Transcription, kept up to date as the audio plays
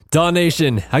DAW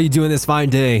Nation, how you doing this fine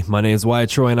day? My name is Wyatt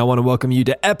Troy, and I want to welcome you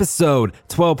to episode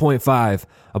 12.5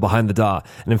 of Behind the DAW.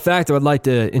 And in fact, I would like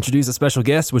to introduce a special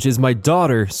guest, which is my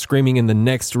daughter screaming in the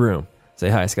next room. Say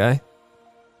hi, Sky.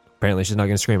 Apparently, she's not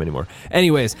going to scream anymore.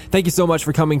 Anyways, thank you so much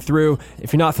for coming through.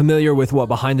 If you're not familiar with what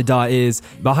Behind the DAW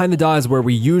is where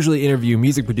we usually interview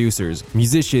music producers,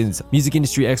 musicians, music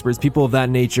industry experts, people of that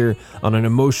nature on an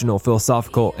emotional,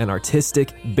 philosophical, and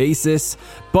artistic basis.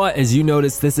 But as you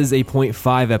notice, this is a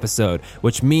 0.5 episode,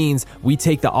 which means we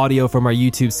take the audio from our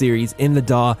YouTube series in the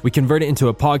DAW, we convert it into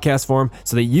a podcast form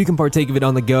so that you can partake of it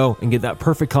on the go and get that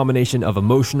perfect combination of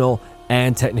emotional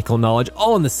and technical knowledge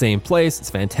all in the same place. It's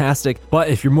fantastic. But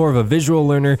if you're more of a visual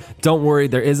learner, don't worry,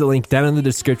 there is a link down in the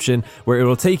description where it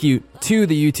will take you to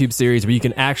the YouTube series where you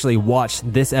can actually watch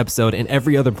this episode and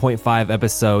every other 0.5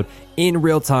 episode in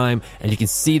real time, and you can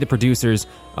see the producers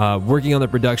working on the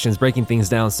productions, breaking things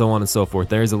down, so on and so forth.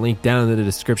 There is a link down in the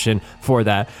description for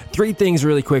that. 3 things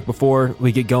really quick before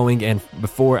we get going and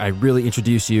before I really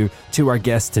introduce you to our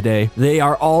guests today. They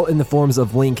are all in the forms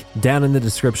of link down in the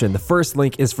description. The first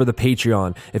link is for the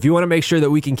Patreon. If you want to make sure that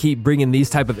we can keep bringing these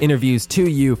type of interviews to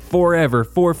you forever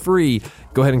for free,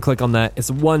 go ahead and click on that. It's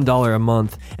 $1 a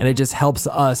month, and it just helps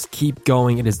us keep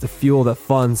going. It is the fuel that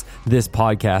funds this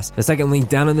podcast. The second link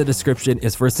down in the description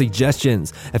is for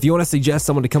suggestions. If you want to suggest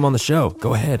someone to come on the show,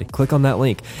 go ahead and click on that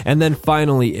link. And then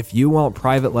finally, if you want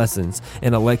private lessons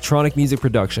in electronic music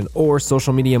production or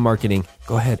social media marketing,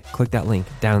 go ahead, click that link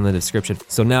down in the description.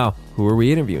 So now, who are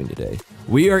we interviewing today?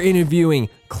 We are interviewing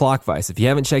Clockvice. If you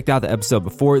haven't checked out the episode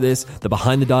before this, the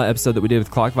Behind the DAW episode that we did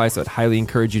with Clockvice, I would highly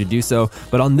encourage you to do so.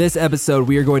 But on this episode,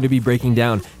 we are going to be breaking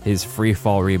down his Free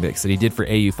Fall remix that he did for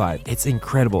AU5. It's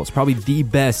incredible. It's probably the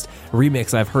best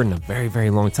remix I've heard in a very,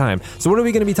 very long time. So what are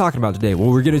we going to be talking about today?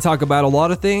 Well, we're going to talk about a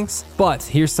lot of things, but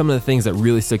here's some of the things that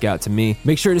really stuck out to me.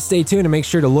 Make sure to stay tuned and make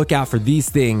sure to look out for these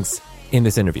things in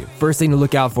this interview. First thing to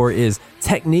look out for is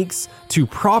techniques to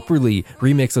properly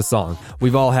remix a song.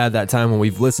 We've all had that time when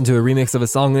we've listened to a remix of a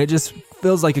song and it just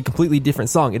feels like a completely different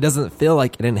song. It doesn't feel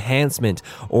like an enhancement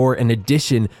or an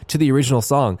addition to the original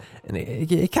song. And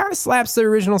it kind of slaps the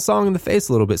original song in the face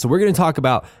a little bit. So we're going to talk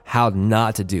about how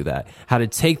not to do that, how to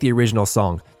take the original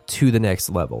song to the next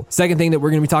level. Second thing that we're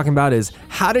going to be talking about is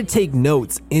how to take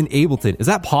notes in Ableton. Is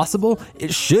that possible?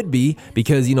 It should be,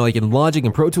 because, like in Logic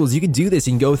and Pro Tools, you can do this.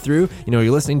 You can go through,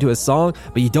 you're listening to a song,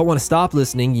 but you don't want to stop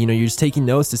listening. You're just taking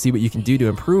notes to see what you can do to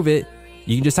improve it.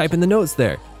 You can just type in the notes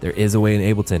there. There is a way in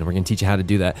Ableton. We're going to teach you how to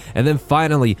do that. And then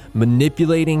finally,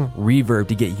 manipulating reverb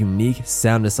to get unique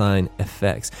sound design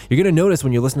effects. You're going to notice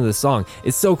when you're listening to the song,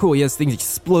 it's so cool. He has things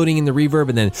exploding in the reverb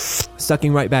and then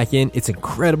sucking right back in. It's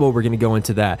incredible. We're going to go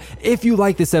into that. If you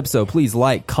like this episode, please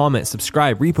like, comment,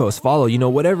 subscribe, repost, follow,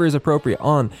 whatever is appropriate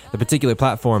on the particular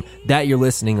platform that you're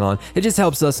listening on. It just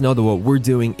helps us know that what we're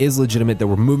doing is legitimate, that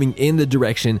we're moving in the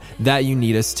direction that you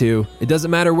need us to. It doesn't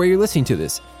matter where you're listening to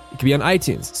this. It could be on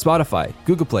iTunes, Spotify,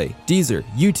 Google Play, Deezer,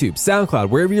 YouTube, SoundCloud,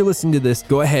 wherever you're listening to this,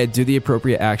 go ahead, do the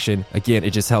appropriate action. Again,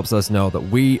 it just helps us know that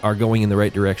we are going in the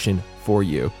right direction for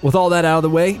you. With all that out of the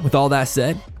way, with all that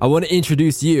said, I want to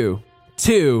introduce you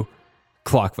to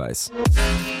Clockvice.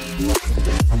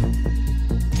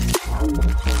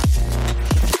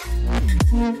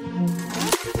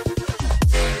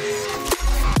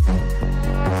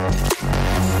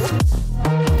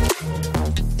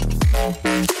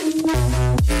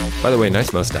 By the way,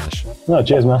 nice mustache. Oh,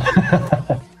 cheers, man.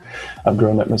 I've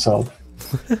grown it myself.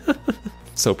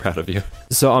 So proud of you.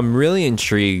 So I'm really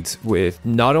intrigued with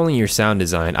not only your sound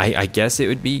design, I guess it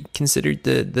would be considered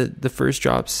the first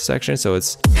drops section, so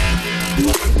it's...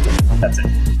 That's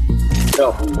it.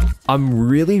 Go. I'm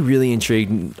really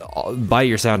intrigued by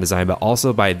your sound design, but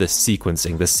also by the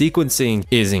sequencing. The sequencing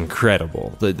is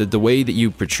incredible. The way that you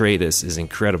portray this is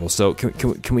incredible. So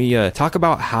can we talk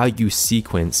about how you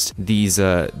sequenced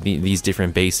these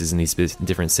different basses and these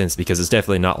different synths? Because it's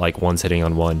definitely not like one's hitting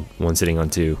on one, one's hitting on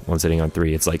two, one's hitting on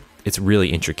three. It's like, it's really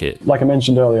intricate. Like I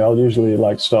mentioned earlier, I'll usually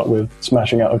start with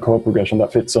smashing out a chord progression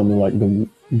that fits on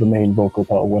the main vocal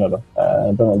part or whatever.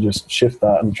 Then I'll just shift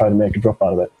that and try to make a drop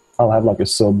out of it. I'll have a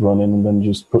sub running and then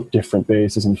just put different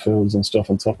basses and fills and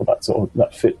stuff on top of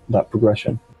that fit that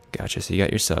progression. Gotcha. So you got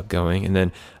your sub going, and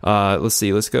then let's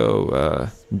see. Let's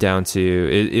go down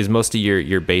to is most of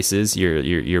your basses,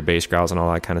 your bass growls and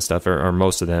all that kind of stuff, are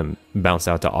most of them bounced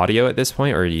out to audio at this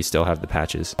point, or do you still have the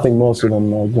patches? I think most of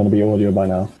them are going to be audio by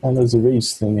now. And there's a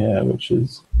Reese thing here, which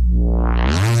is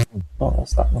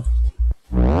that's that one.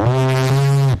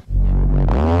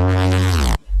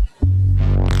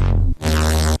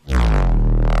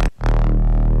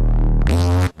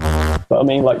 But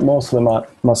mean, like most of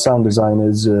my sound design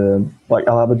is like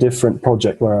I'll have a different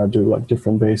project where I do like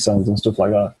different bass sounds and stuff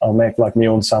like that. I'll make like my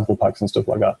own sample packs and stuff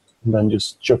like that, and then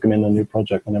just chuck them in a new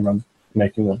project whenever I'm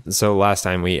making them. So last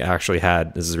time we actually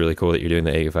had, this is really cool that you're doing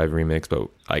the AU5 remix, but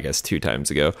I guess 2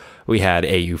 times ago, we had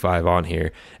AU5 on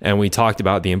here and we talked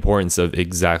about the importance of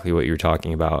exactly what you're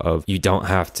talking about, of you don't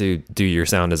have to do your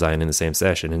sound design in the same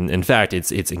session. And in fact,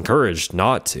 it's encouraged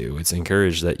not to. It's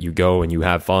encouraged that you go and you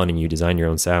have fun and you design your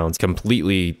own sounds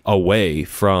completely away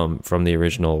from the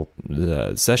original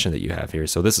session that you have here.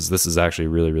 So this is actually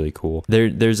really, really cool.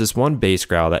 There's this one bass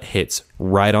growl that hits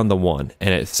right on the one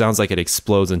and it sounds like it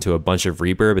explodes into a bunch of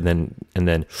reverb and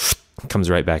then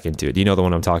comes right back into it. Do you know the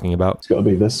one I'm talking about? It's got to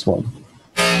be this one.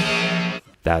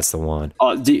 That's the one.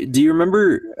 Do you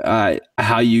remember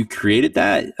how you created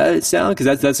that sound?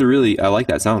 Because that's a really, I like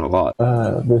that sound a lot.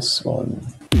 This one.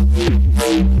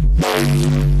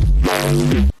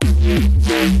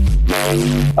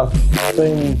 I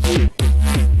think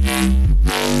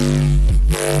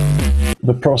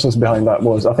the process behind that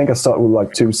was, I think I started with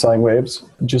like 2 sine waves,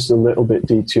 just a little bit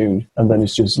detuned, and then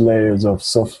it's just layers of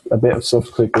a bit of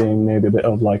soft clicking, maybe a bit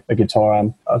of like a guitar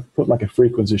amp. I put like a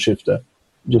frequency shifter,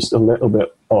 just a little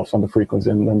bit off on the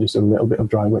frequency, and then just a little bit of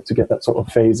dry wet to get that sort of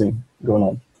phasing going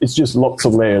on. It's just lots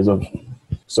of layers of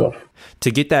stuff.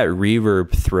 To get that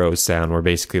reverb throw sound where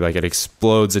basically like it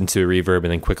explodes into a reverb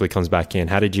and then quickly comes back in,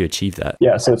 how did you achieve that?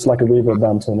 Yeah, so it's like a reverb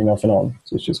band turning off and on.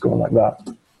 So it's just going like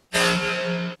that.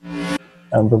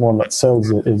 And the one that sells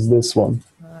it is this one.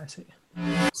 I see.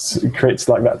 So it creates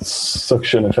like that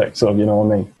suction effect, sort of, you know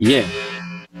what I mean? Yeah.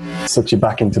 Sucks you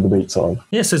back into the beat, sort of.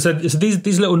 Yeah, so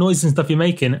these little noises and stuff you're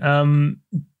making,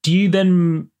 do you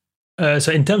then,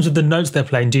 so in terms of the notes they're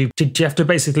playing, do you have to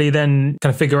basically then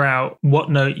kind of figure out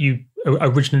what note you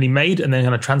originally made and then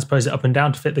kind of transpose it up and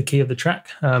down to fit the key of the track,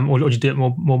 or do you do it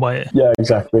more by ear? Yeah,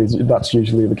 exactly. That's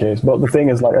usually the case. But the thing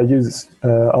is, like,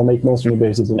 I'll make most of my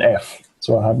basses in F,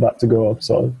 so I have that to go up.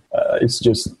 So it's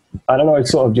just, I don't know,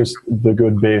 it's sort of just the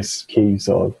good bass key,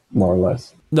 sort of, more or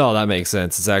less. No, that makes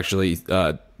sense. It's actually,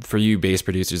 for you bass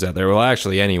producers out there, well,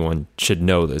 actually anyone should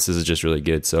know this. This is just really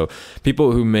good. So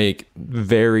people who make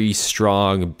very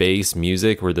strong bass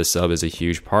music where the sub is a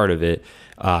huge part of it,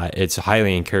 it's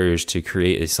highly encouraged to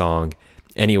create a song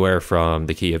anywhere from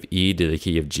the key of E to the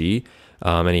key of G.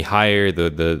 Any higher,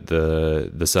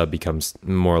 the sub becomes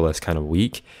more or less kind of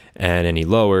weak, and any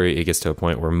lower, it gets to a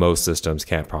point where most systems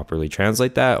can't properly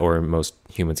translate that, or most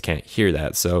humans can't hear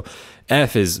that. So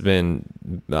F has been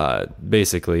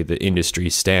basically the industry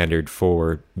standard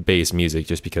for bass music,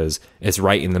 just because it's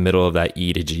right in the middle of that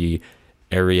E to G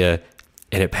area,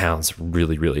 and it pounds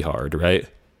really, really hard, right?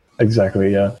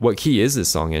 Exactly, yeah. What key is this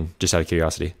song in, just out of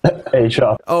curiosity? A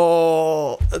sharp.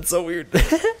 Oh, that's so weird.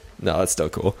 No, that's still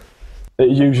cool. It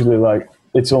usually, like,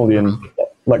 it's only in,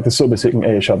 like, the sub is hitting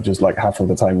A sharp just like half of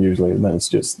the time usually, and then it's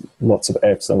just lots of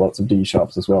Fs and lots of D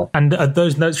sharps as well. And are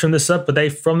those notes from the sub, are they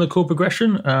from the chord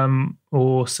progression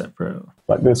or separate?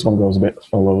 Like, this one goes a bit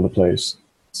all over the place.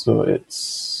 So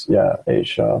it's, yeah, A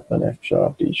sharp and F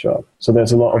sharp, D sharp. So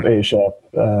there's a lot of A sharp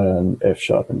and F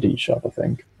sharp and D sharp, I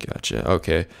think. Gotcha.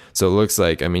 Okay. So it looks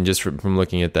like, I mean, just from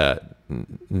looking at that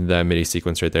MIDI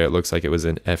sequence right there, it looks like it was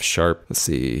in F sharp. Let's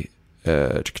see.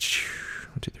 1,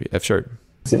 2, 3, F sharp.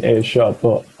 It's in A sharp,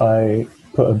 but I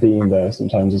put a B in there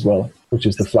sometimes as well, which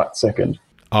is the flat second.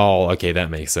 Oh, okay, that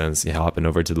makes sense. Yeah, hopping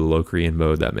over to the Locrian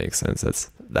mode, that makes sense.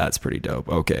 That's pretty dope.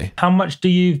 Okay. How much do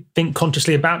you think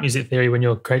consciously about music theory when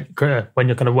you're when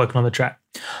you're kind of working on the track,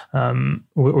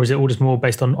 or is it all just more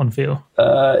based on feel?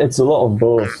 It's a lot of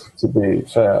both, to be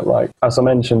fair. Like, as I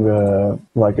mentioned,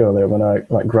 like earlier, when I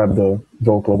like grab the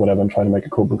vocal or whatever and try to make a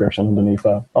chord progression underneath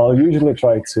that, I'll usually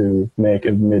try to make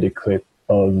a MIDI clip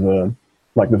of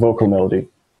like the vocal melody,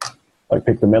 like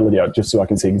pick the melody out just so I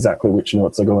can see exactly which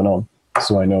notes are going on,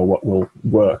 so I know what will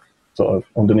work sort of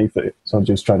underneath it. So I'll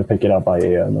just try to pick it out by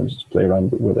ear and then just play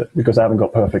around with it, because I haven't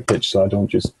got perfect pitch, so I don't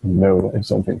just know if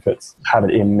something fits. Have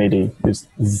it in MIDI, just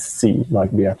see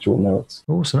like the actual notes.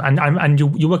 Awesome. And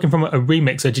you're working from a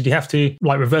remix, so did you have to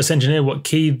like reverse engineer what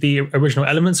key the original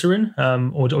elements are in,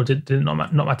 or did it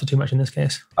not matter too much in this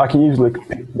case? I can usually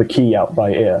pick the key out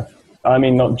by ear. I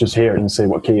mean, not just hear it and say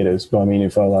what key it is, but I mean,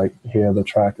 if I like hear the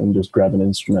track and just grab an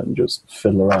instrument and just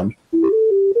fiddle around,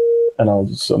 and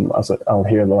I'll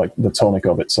hear like the tonic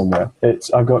of it somewhere.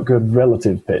 I've got good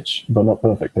relative pitch, but not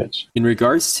perfect pitch. In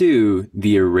regards to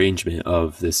the arrangement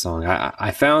of this song,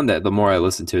 I found that the more I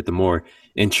listened to it, the more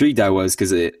intrigued I was,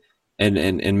 because it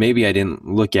and maybe I didn't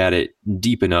look at it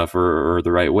deep enough or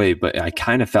the right way, but I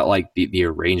kind of felt like the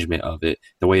arrangement of it,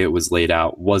 the way it was laid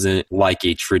out, wasn't like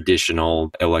a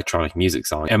traditional electronic music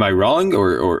song. Am I wrong,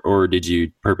 or did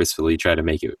you purposefully try to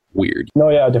make it weird? No,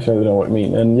 yeah, I definitely know what you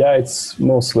mean. And yeah, it's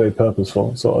mostly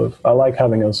purposeful, sort of. I like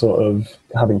having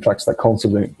having tracks that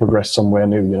constantly progress somewhere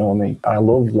new, you know what I mean? I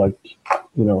love, like,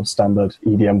 you know, standard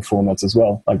EDM formats as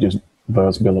well, like just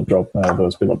verse, build up, drop,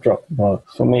 verse, build up, drop. But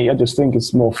for me, I just think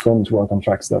it's more fun to work on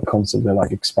tracks that are constantly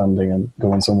like expanding and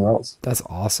going somewhere else. That's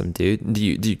awesome, dude. Do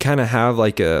you kind of have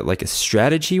like a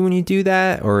strategy when you do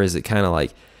that, or is it kind of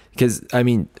like, because I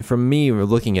mean, from me, we're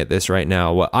looking at this right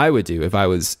now, what I would do if I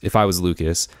was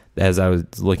Lucas, as I was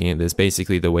looking at this,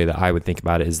 basically the way that I would think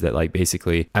about it is that, like,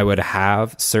 basically I would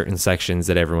have certain sections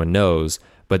that everyone knows,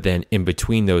 but then in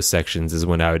between those sections is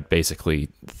when I would basically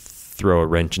throw a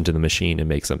wrench into the machine and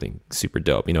make something super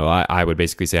dope. You know, I would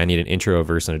basically say I need an intro, a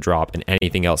verse, and a drop, and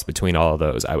anything else between all of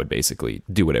those, I would basically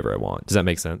do whatever I want. Does that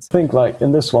make sense? I think, like,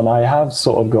 in this one, I have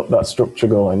sort of got that structure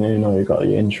going. You know, you got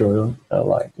your intro,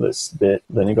 like this bit,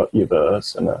 then you got your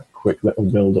verse and a quick little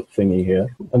build-up thingy here.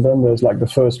 And then there's, like, the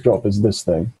first drop is this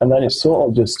thing. And then it's sort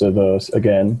of just a verse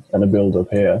again and a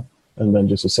build-up here, and then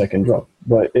just a second drop.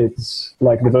 But it's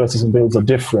like the verses and builds are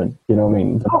different, you know what I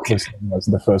mean? As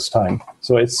the first time.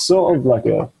 So it's sort of like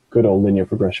a good old linear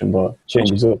progression, but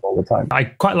changes up all the time. I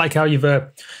quite like how you've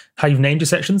named your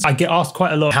sections. I get asked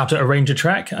quite a lot how to arrange a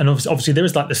track, and obviously there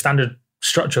is like the standard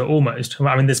structure almost.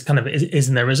 I mean, there's kind of is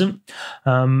and there isn't.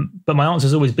 But my answer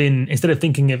has always been, instead of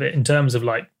thinking of it in terms of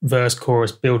like verse,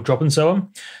 chorus, build, drop, and so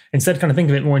on, instead kind of think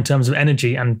of it more in terms of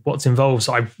energy and what's involved.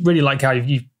 So I really like how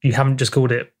you haven't just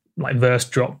called it like verse,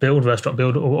 drop, build,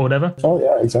 or whatever. Oh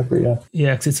yeah, exactly, yeah.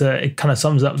 Yeah, because it kind of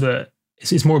sums up that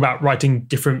it's more about writing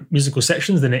different musical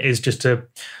sections than it is just to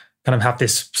kind of have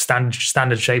this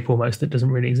standard shape almost that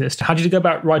doesn't really exist. How did you go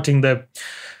about writing the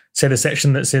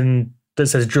section that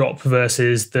says drop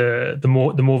versus the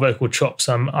more vocal chops?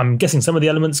 I'm guessing some of the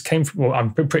elements came from, well,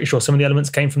 I'm pretty sure some of the elements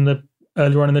came from the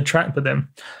earlier on in the track, but then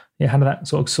yeah, how did that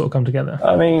sort of come together?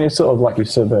 I mean, it's sort of like you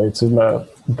said there, it's about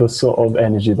the sort of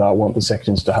energy that I want the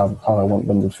sections to have, how I want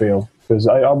them to feel. Because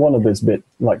I wanted this bit,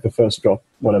 like the first drop,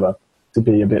 whatever, to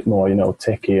be a bit more, you know,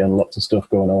 techie and lots of stuff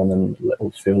going on and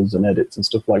little fills and edits and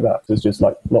stuff like that. There's just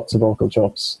like lots of vocal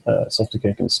chops, softer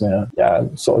kick and snare. Yeah,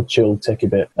 sort of chill, techie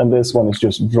bit. And this one is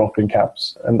just dropping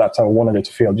caps. And that's how I wanted it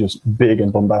to feel, just big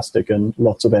and bombastic and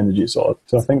lots of energy sort of.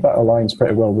 So I think that aligns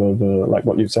pretty well with like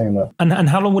what you're saying there. And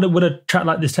how long would a track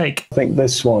like this take? I think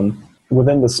this one,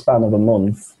 within the span of a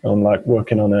month, I'm like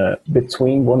working on it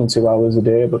between 1 and 2 hours a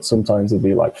day, but sometimes it'd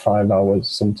be like 5 hours,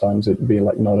 sometimes it'd be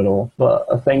like not at all. But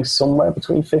I think somewhere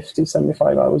between 50,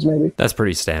 75 hours maybe. That's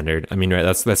pretty standard. I mean, right,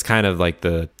 that's kind of like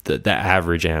the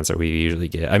average answer we usually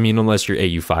get. I mean, unless you're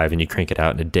AU5 and you crank it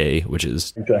out in a day, which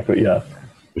is exactly, yeah,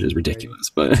 which is ridiculous.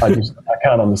 But I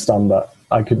can't understand that.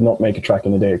 I could not make a track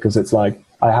in a day because it's like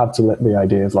I have to let the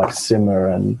ideas like simmer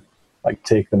and like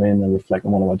take them in and reflect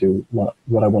on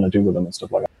what I want to do with them and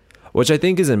stuff like that. Which I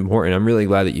think is important. I'm really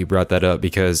glad that you brought that up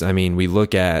because, I mean, we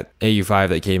look at AU5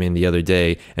 that came in the other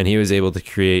day, and he was able to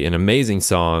create an amazing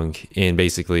song in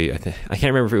basically, I can't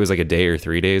remember if it was like a day or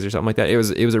 3 days or something like that. It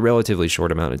was a relatively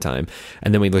short amount of time.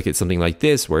 And then we look at something like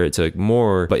this where it took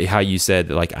more, but how you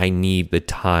said, like, I need the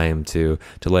time to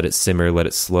let it simmer, let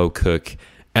it slow cook.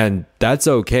 And that's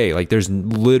okay. Like, there's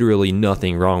literally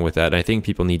nothing wrong with that. And I think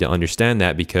people need to understand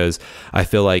that because I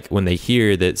feel like when they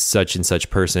hear that such and such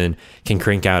person can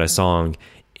crank out a song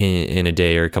in a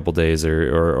day or a couple days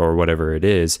or whatever it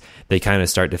is, they kind of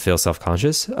start to feel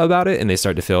self-conscious about it and they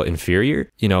start to feel inferior,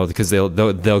 you know, because they'll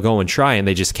go and try and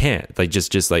they just can't. Like,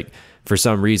 just like for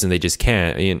some reason they just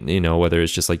can't, you know, whether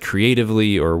it's just like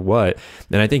creatively or what.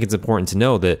 And I think it's important to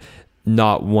know that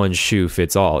not one shoe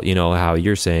fits all, you know, how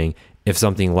you're saying. If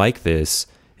something like this,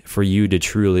 for you to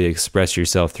truly express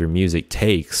yourself through music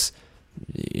takes,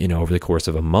 you know, over the course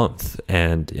of a month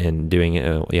and doing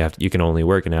it, you can only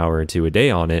work an hour or two a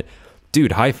day on it.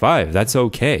 Dude, high five. That's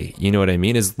okay. You know what I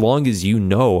mean? As long as you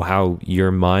know how your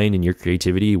mind and your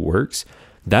creativity works,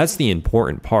 that's the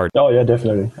important part. Oh yeah,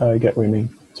 definitely. I get what you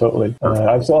mean. Totally.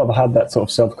 I've sort of had that sort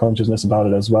of self-consciousness about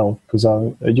it as well, because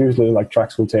usually like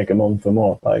tracks will take a month or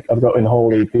more. Like I've got a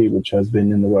whole EP which has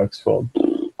been in the works for,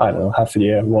 I don't know, half a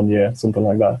year, 1 year, something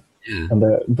like that. Yeah. And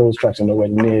those tracks are nowhere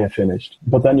near finished.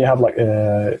 But then you have like,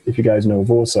 if you guys know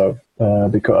Vorso,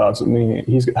 because I mean,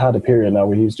 he's had a period now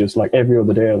where he's just like every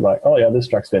other day, like, oh yeah, this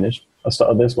track's finished. I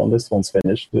started this one's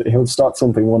finished. He'll start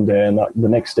something one day and the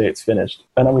next day it's finished.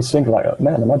 And I was thinking like,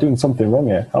 man, am I doing something wrong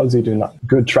here? How is he doing that?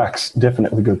 Good tracks,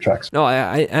 definitely good tracks. No,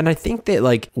 I think that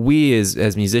like we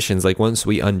as musicians, like once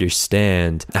we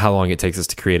understand how long it takes us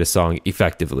to create a song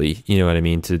effectively, you know what I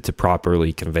mean, to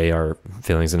properly convey our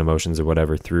feelings and emotions or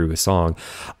whatever through a song,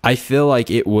 I feel like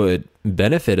it would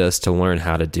benefit us to learn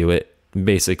how to do it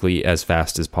basically as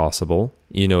fast as possible.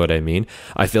 You know what I mean?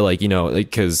 I feel like, you know,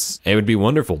 because it would be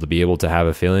wonderful to be able to have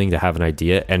a feeling, to have an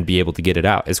idea and be able to get it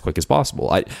out as quick as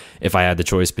possible. If I had the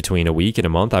choice between a week and a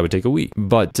month, I would take a week.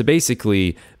 But to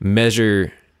basically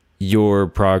measure your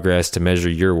progress, to measure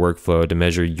your workflow, to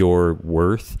measure your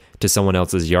worth to someone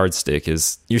else's yardstick,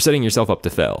 is you're setting yourself up to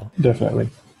fail. Definitely.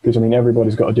 Because, I mean,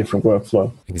 everybody's got a different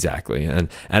workflow. Exactly. And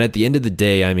at the end of the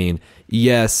day, I mean,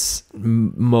 yes,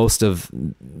 most of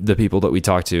the people that we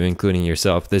talk to, including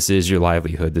yourself, this is your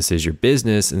livelihood, this is your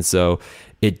business. And so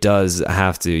it does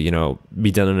have to, you know,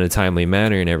 be done in a timely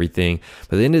manner and everything.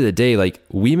 But at the end of the day, like,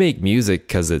 we make music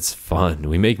because it's fun.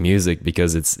 We make music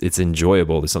because it's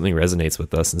enjoyable. There's something resonates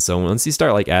with us. And so once you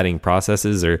start like adding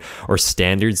processes or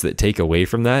standards that take away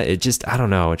from that, it just, I don't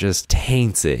know, it just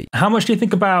taints it. How much do you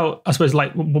think about, I suppose,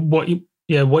 like what you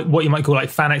might call like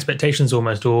fan expectations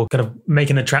almost, or kind of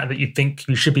making a track that you think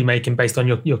you should be making based on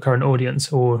your current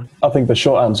audience? Or I think the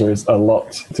short answer is a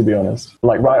lot, to be honest.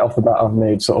 Like right off the bat, I've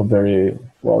made sort of very,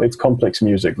 well, it's complex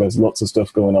music. There's lots of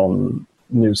stuff going on,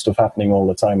 new stuff happening all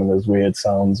the time, and there's weird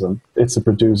sounds, and it's a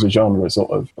producer genre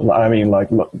sort of. I mean, like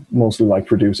mostly like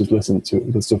producers listen to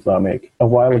the stuff that I make. A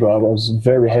while ago, I was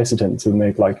very hesitant to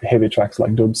make like heavy tracks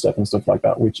like dubstep and stuff like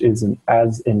that, which isn't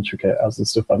as intricate as the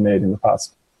stuff I've made in the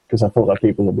past. Because I thought that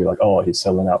people would be like, oh, he's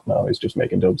selling out now. He's just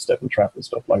making dubstep and trap and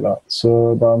stuff like that.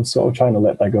 So but I'm sort of trying to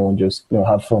let that go and just, you know,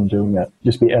 have fun doing it.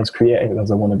 Just be as creative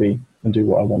as I want to be and do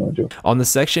what I want to do. On the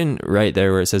section right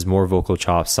there where it says more vocal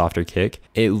chops, softer kick,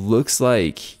 it looks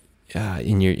like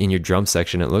in your drum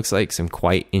section, it looks like some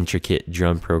quite intricate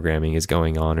drum programming is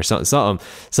going on, or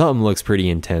something looks pretty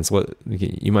intense. What,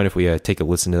 you mind if we take a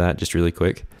listen to that just really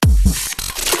quick?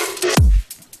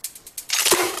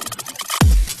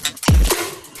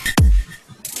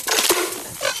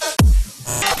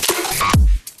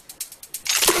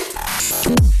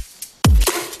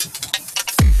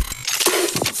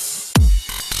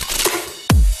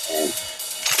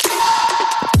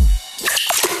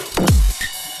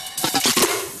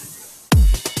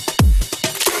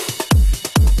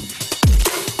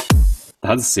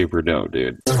 That's super dope,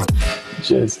 dude.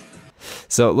 Cheers.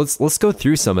 So let's go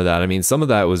through some of that. I mean, some of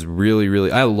that was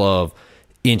really, I love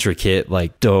intricate,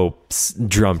 like dope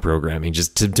drum programming.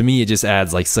 Just to me, it just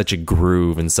adds like such a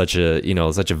groove and such a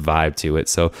vibe to it.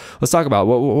 So let's talk about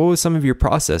what was some of your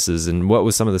processes and what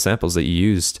was some of the samples that you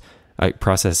used. Like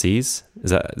processes? Is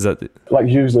that like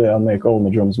usually I make all my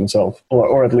drums myself,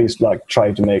 or at least like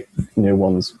try to make new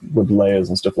ones with layers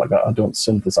and stuff like that. I don't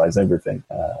synthesize everything,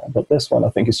 but this one I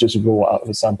think is just raw out of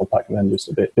a sample pack and then just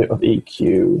a bit of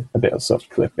EQ, a bit of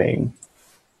soft clipping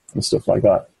and stuff like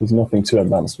that. There's nothing too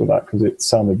advanced with that because it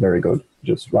sounded very good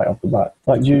just right off the bat.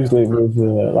 Like usually with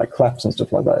like claps and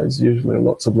stuff like that, it's usually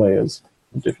lots of layers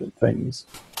of different things.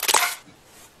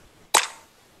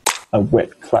 A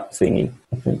wet clap thingy.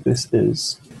 I think this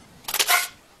is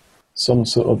some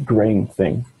sort of grain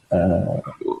thing. And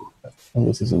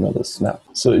this is another snap.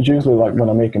 So it's usually like when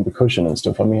I'm making percussion and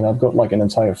stuff, I mean, I've got like an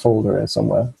entire folder here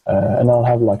somewhere, and I'll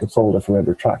have like a folder for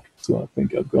every track. So I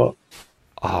think I've got...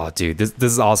 Oh, dude, this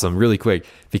is awesome. Really quick,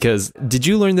 because did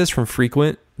you learn this from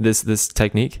Frequent, this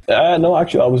technique? No,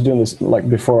 actually, I was doing this like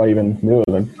before I even knew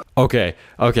of him. Okay.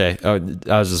 I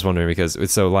was just wondering because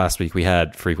so last week we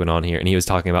had Frequent on here, and he was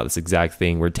talking about this exact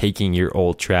thing. We're taking your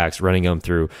old tracks, running them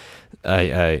through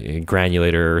a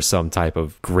granulator or some type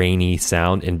of grainy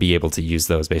sound, and be able to use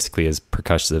those basically as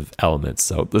percussive elements.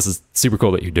 So this is super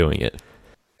cool that you're doing it.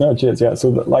 No, cheers, yeah. So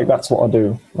like that's what I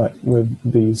do. Like with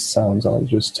these sounds, I'll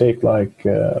just take like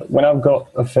when I've got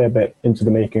a fair bit into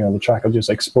the making of the track, I'll just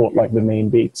export like the main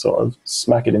beat, sort of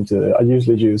smack it into. I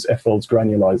usually use FL's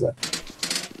Granulizer.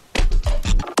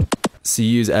 So you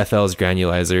use FL's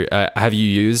Granulizer. Have you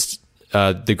used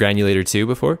the Granulator 2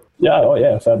 before? Yeah,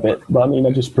 a fair bit. But I mean,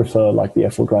 I just prefer like the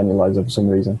FL Granulizer for some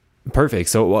reason. Perfect.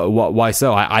 So why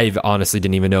so? I honestly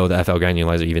didn't even know the FL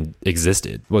Granulizer even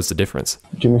existed. What's the difference?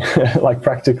 Do you mean like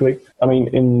practically? I mean,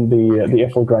 in the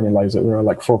FL Granulizer, there are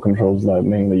like 4 controls that I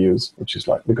mainly use, which is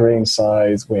like the grain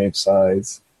size, wave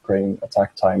size, grain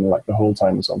attack time, like the whole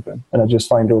time or something. And I just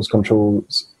find those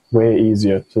controls way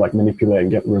easier to like manipulate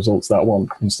and get the results that I want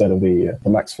instead of the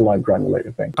Max for Live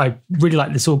granulator thing. I really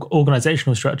like this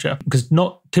organizational structure because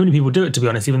not too many people do it, to be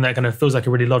honest, even though it kind of feels like a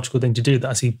really logical thing to do that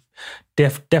I see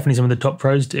definitely some of the top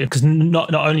pros do. Because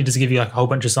not only does it give you like a whole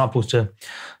bunch of samples to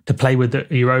play with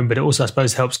your own, but it also, I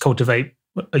suppose, helps cultivate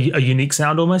a unique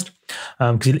sound almost,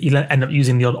 because you end up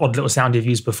using the odd little sound you've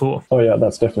used before. Oh yeah,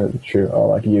 that's definitely true. I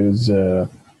like use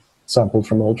samples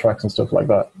from old tracks and stuff like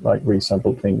that, like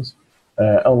resampled things.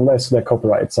 Unless they're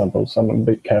copyrighted samples, I'm a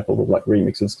bit careful with like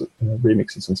remixes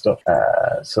and stuff.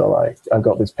 So like I've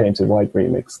got this Painted White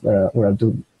remix where I've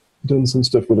done some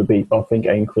stuff with a beat. I think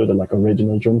I included like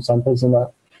original drum samples in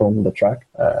that from the track.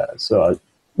 So I'm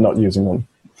not using them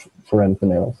for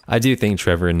anything else. I do think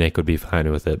Trevor and Nick would be fine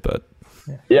with it, but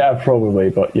yeah, probably.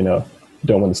 But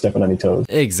don't want to step on any toes.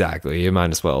 Exactly. You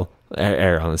might as well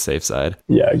err on the safe side.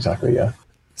 Yeah, exactly. Yeah.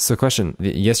 So question,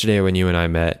 yesterday when you and I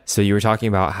met, so you were talking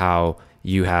about how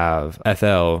you have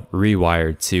FL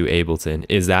rewired to Ableton.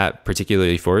 Is that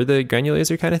particularly for the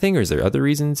granulaser kind of thing, or is there other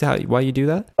reasons why you do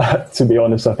that? To be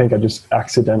honest, I think I just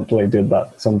accidentally did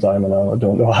that sometime and I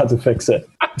don't know how to fix it.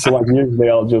 So like usually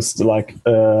I'll just like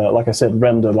I said,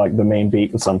 render like the main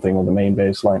beat or something, or the main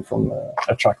bass line from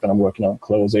a track that I'm working on,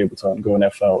 close Ableton, go in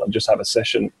FL and just have a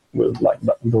session with like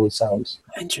those sounds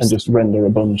and just render a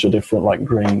bunch of different like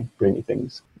grainy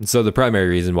things. So the primary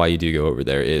reason why you do go over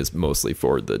there is mostly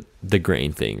for the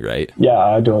grain thing, right? Yeah,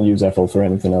 I don't use FL for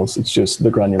anything else. It's just the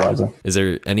granulizer. Is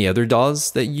there any other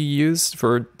DAWs that you use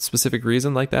for a specific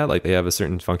reason like that? Like they have a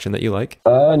certain function that you like?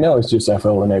 No, it's just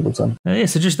FL and Ableton. Yeah,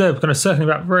 so just kind of circling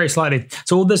back very slightly.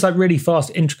 So all this like really fast,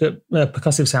 intricate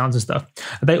percussive sounds and stuff,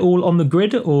 are they all on the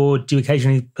grid, or do you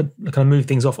occasionally kind of move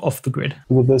things off the grid?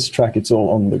 With this track, it's all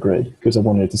on the grid because I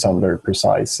wanted it to sound very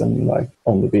precise and like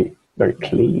on the beat. Very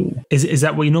clean. Is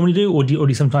that what you normally do, or do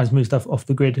you sometimes move stuff off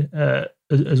the grid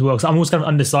as well? Because I'm always kind of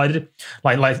undecided.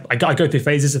 Like I go through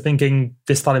phases of thinking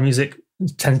this style of music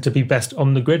tends to be best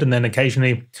on the grid, and then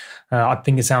occasionally I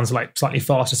think it sounds like slightly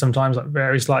faster sometimes, like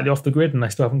very slightly off the grid, and I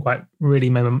still haven't quite really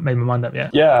made my mind up yet.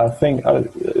 Yeah, I think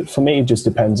for me it just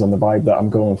depends on the vibe that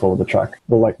I'm going for with the track.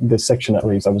 But like this section at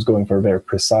least, I was going for a very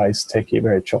precise, techy,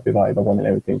 very choppy vibe. I wanted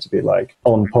everything to be like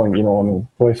on point, you know what I mean?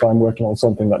 But if I'm working on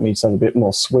something that needs to have a bit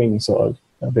more swing, sort of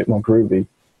a bit more groovy,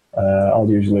 I'll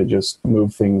usually just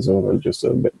move things over just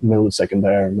a bit, millisecond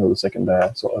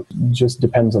there, sort of. Just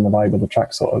depends on the vibe of the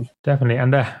track, sort of. Definitely.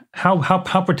 And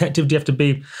how protective do you have to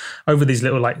be over these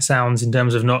little like sounds in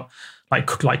terms of not like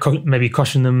maybe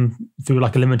crushing them through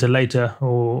like a limiter later,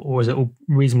 or is it all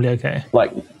reasonably okay?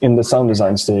 Like in the sound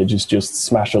design stage, is just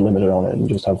smash a limiter on it and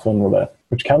just have fun with it,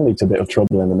 which can lead to a bit of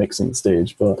trouble in the mixing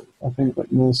stage. But I think like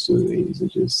most of these are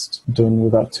just done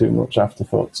without too much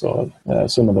afterthought. Sort of.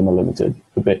 Some of them are limited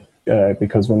a bit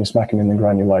because when you're smacking in the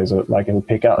granulizer, like it'll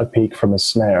pick out a peak from a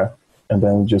snare, and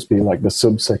then just be like the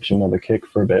subsection of the kick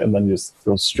for a bit, and then just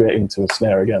go straight into a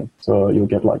snare again. So you'll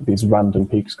get like these random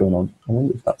peaks going on. I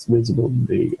wonder if that's visible.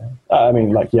 There's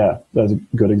a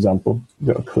good example.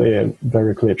 You've got a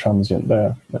very clear transient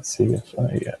there. Let's see if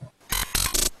I...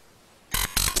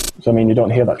 So I mean, you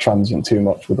don't hear that transient too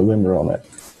much with the limiter on it,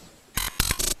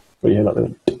 but you hear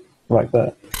that right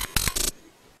there.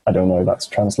 I don't know if that's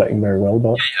translating very well,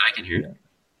 but... Yeah, I can hear it.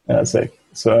 That's it.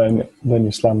 So then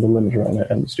you slam the limiter on it,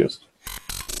 and it's just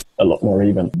a lot more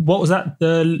even. What was that?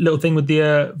 The little thing with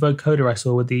the vocoder I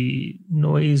saw with the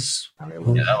noise? Yeah, that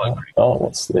looked pretty cool. Oh,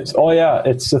 what's this? Oh, yeah,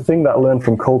 it's a thing that I learned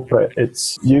from Culprit.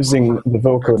 It's using the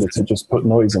vocoder to just put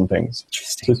noise in things.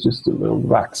 So it's just a little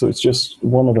rack. So it's just,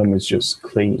 one of them is just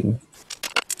clean.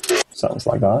 Sounds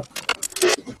like that.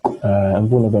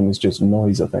 And one of them is just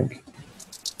noise, I think.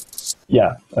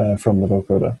 Yeah, from the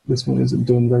vocoder. This one isn't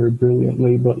done very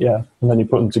brilliantly, but yeah. And then you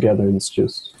put them together and it's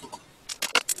just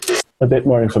a bit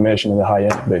more information in the high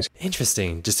end, basically.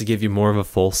 Interesting. Just to give you more of a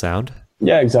full sound?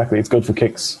 Yeah, exactly. It's good for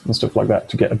kicks and stuff like that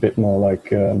to get a bit more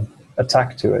like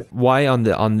attack to it. Why on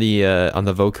the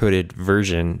vocoded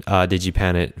version did you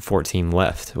pan it 14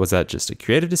 left? Was that just a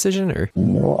creative decision, or?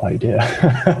 No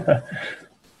idea.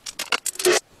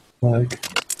 Like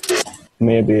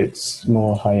maybe it's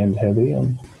more high end heavy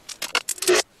and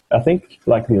I think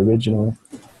like the original,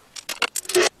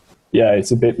 yeah, it's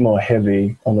a bit more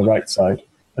heavy on the right side,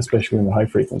 especially in the high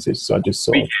frequencies. So I just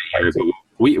saw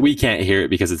we can't hear it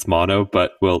because it's mono,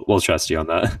 but we'll trust you on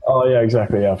that. Oh yeah,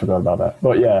 exactly. Yeah, I forgot about that.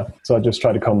 But yeah, so I just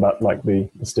try to combat like the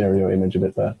stereo image a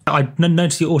bit there. I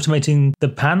noticed you automating the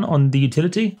pan on the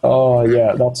utility. Oh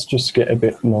yeah, that's just to get a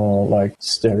bit more like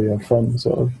stereo fun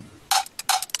sort of.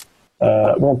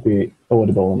 It won't be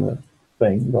audible on the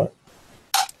thing, but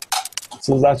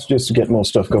So that's just to get more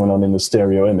stuff going on in the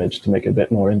stereo image to make it a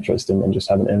bit more interesting than just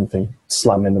having anything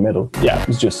slam in the middle. Yeah,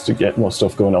 it's just to get more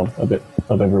stuff going on a bit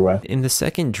of everywhere. In the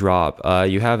second drop,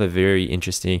 you have a very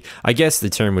interesting, I guess the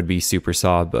term would be super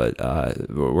saw, but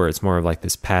where it's more of like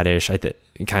this padish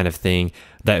kind of thing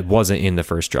that wasn't in the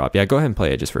first drop. Yeah, go ahead and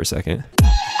play it just for a second.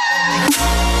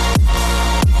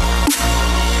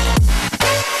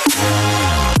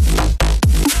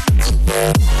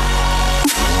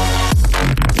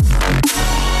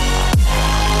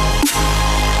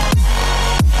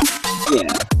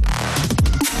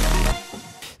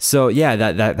 So yeah,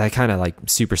 that kind of like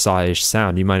super saw-ish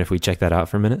sound. Do you mind if we check that out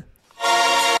for a minute?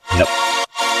 Yep.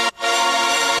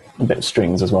 A bit of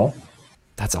strings as well.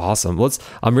 That's awesome.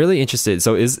 I'm really interested.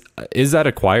 So is that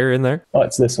a choir in there? Oh,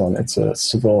 it's this one. It's a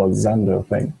Savor Zando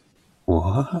thing.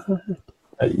 What?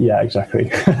 Yeah,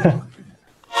 exactly. I've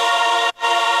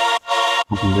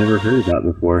never heard that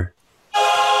before.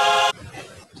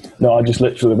 No, I just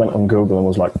literally went on Google and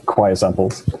was like, choir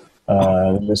samples.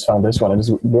 And just found this one. It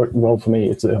just worked well for me.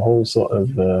 It's a whole sort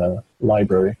of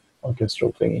library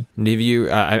orchestral thingy.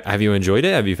 Have you enjoyed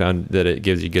it? Have you found that it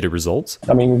gives you good results?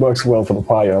 I mean, it works well for the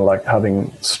choir, like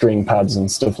having string pads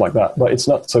and stuff like that. But it's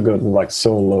not so good with like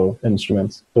solo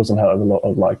instruments. It doesn't have a lot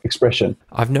of like expression.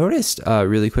 I've noticed,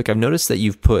 really quick, that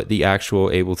you've put the actual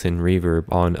Ableton reverb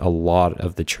on a lot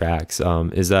of the tracks.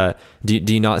 Is that, do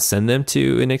you not send them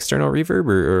to an external reverb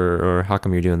or how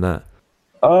come you're doing that?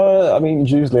 I mean,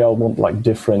 usually I'll want like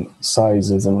different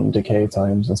sizes and decay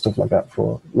times and stuff like that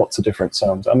for lots of different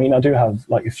sounds. I mean, I do have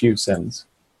like a few sends,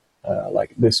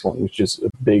 like this one, which is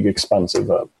a big expansive.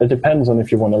 It depends on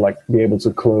if you want to like be able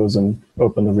to close and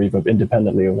open the reverb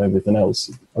independently of everything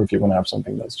else, or if you want to have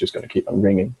something that's just going to keep on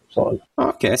ringing. Sort of.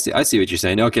 Okay, I see what you're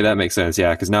saying. Okay, that makes sense.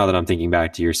 Yeah, because now that I'm thinking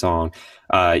back to your song,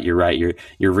 you're right. Your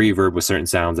reverb with certain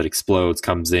sounds that explodes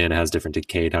comes in, has different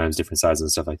decay times, different sizes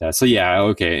and stuff like that. So yeah,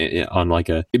 okay, on like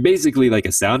basically like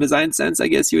a sound design sense, I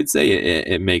guess you would say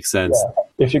it makes sense.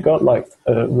 Yeah. If you got like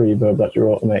a reverb that you're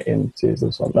automating to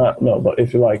this one, no, but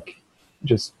if you like,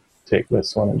 just take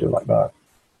this one and do like that,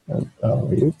 and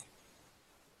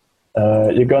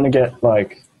you're going to get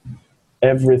like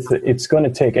everything. It's going to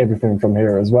take everything from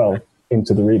here as well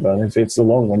into the reverb. And if it's a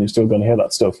long one, you're still going to hear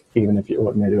that stuff, even if you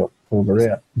automate it up over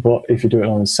here. But if you do it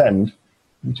on a send,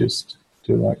 you just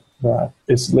do like that.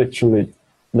 It's literally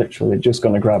just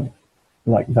going to grab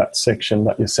like that section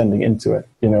that you're sending into it.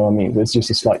 You know what I mean? There's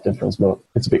just a slight difference, but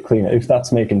it's a bit cleaner, if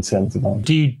that's making sense.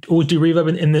 Do you always do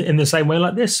reverb in the same way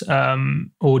like this?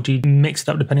 Or do you mix it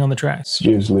up depending on the track? It's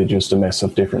usually just a mess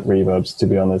of different reverbs, to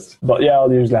be honest. But yeah,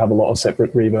 I'll usually have a lot of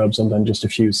separate reverbs and then just a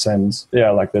few sends.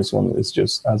 Yeah, like this one is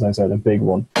just, as I said, a big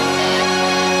one.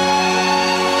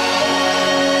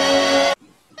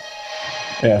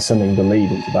 Yeah, sending the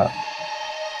lead into that.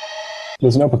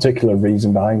 There's no particular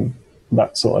reason behind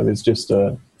that sort of. It's just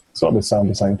a sort of a sound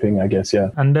design thing, I guess, yeah.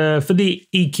 And for the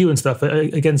EQ and stuff,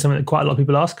 again, something that quite a lot of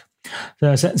people ask.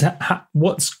 So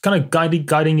what's kind of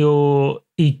guiding your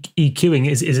EQing?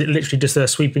 Is it literally just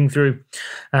sweeping through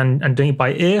and doing it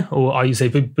by ear, or are you say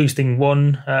boosting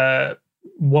one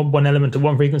element at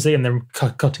one frequency and then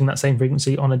cutting that same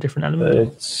frequency on a different element?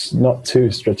 It's not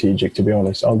too strategic, to be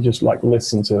honest. I'll just like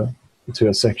listen to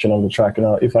a section on the track,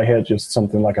 and if I hear just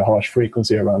something like a harsh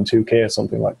frequency around 2K or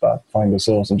something like that, find the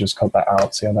source and just cut that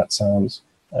out, see how that sounds.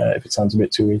 If it sounds a bit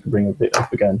too weak, bring it a bit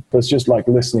up again. But it's just like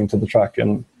listening to the track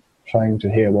and trying to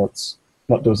hear what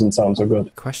doesn't sound so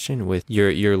good. Question with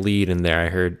your lead in there, I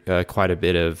heard quite a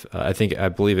bit of, I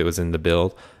believe it was in the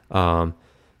build, that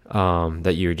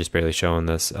you were just barely showing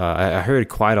this. I heard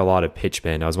quite a lot of pitch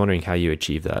bend. I was wondering how you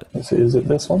achieve that. Let's see, is it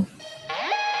this one?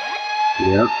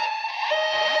 Yep.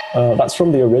 That's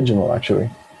from the original, actually.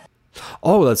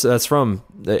 Oh, that's from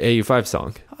the AU5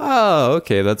 song. Oh,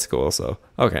 okay, that's cool. So,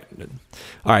 okay.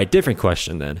 All right, different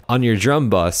question then. On your drum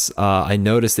bus, I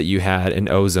noticed that you had an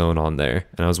ozone on there,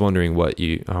 and I was wondering what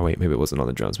you... Oh, wait, maybe it wasn't on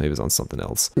the drums. Maybe it was on something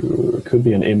else. It could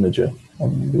be an imager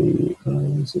on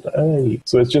the...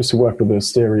 So it's just to work with the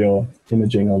stereo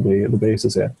imaging of the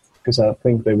basses here, because I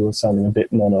think they were sounding a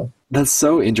bit mono. That's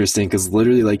so interesting, because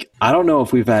literally, like, I don't know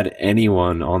if we've had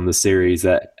anyone on the series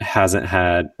that hasn't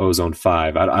had Ozone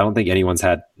 5. I don't think anyone's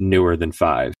had newer than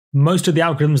 5. Most of the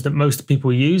algorithms that most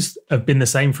people use have been the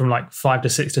same from like 5 to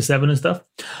 6 to 7 and stuff.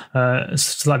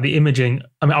 So like the imaging,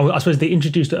 I mean, I suppose they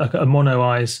introduced a mono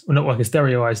eyes, or not like a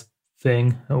stereo eyes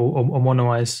thing, or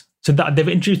mono eyes. So that they've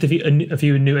introduced a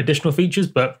few new additional features,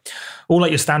 but all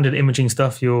like your standard imaging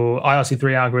stuff, your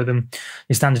IRC3 algorithm,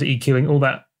 your standard EQing,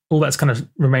 all that's kind of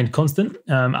remained constant.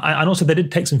 And also they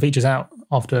did take some features out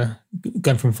after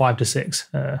going from 5 to 6.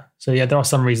 So yeah, there are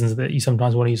some reasons that you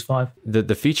sometimes want to use 5.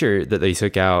 The feature that they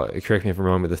took out, correct me if I'm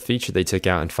wrong, but the feature they took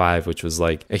out in 5, which was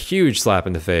like a huge slap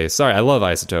in the face. Sorry, I love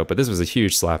iZotope, but this was a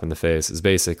huge slap in the face. Is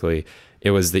basically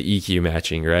it was the EQ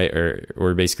matching, right?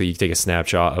 Or basically you take a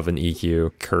snapshot of an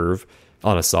EQ curve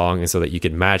on a song, and so that you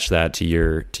could match that to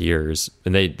yours,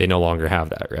 and they no longer have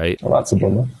that, right? Well, that's a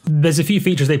bummer. There's a few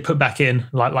features they put back in,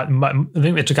 like I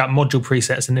think they took out module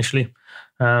presets initially,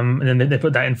 and then they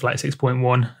put that in for like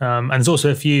 6.1. And there's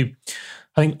also a few,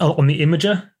 I think on the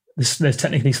Imager, there's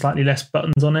technically slightly less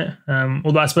buttons on it.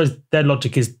 Although I suppose their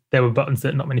logic is there were buttons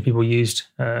that not many people used,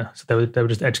 so they were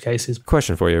just edge cases.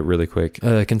 Question for you, really quick,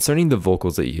 concerning the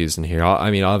vocals that you used in here. I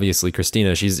mean, obviously,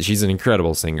 Christina, she's an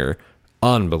incredible singer.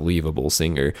 Unbelievable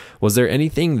singer. Was there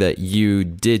anything that you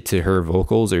did to her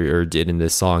vocals or did in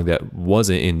this song that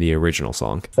wasn't in the original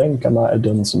song? I think I might have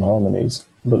done some harmonies,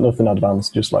 but nothing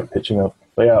advanced, just like pitching up.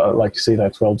 But yeah, like you see there,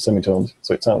 12 semitones,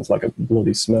 so it sounds like a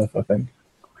bloody Smurf, I think.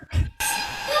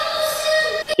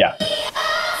 Yeah.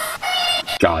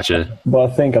 Gotcha. But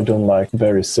I think I've done like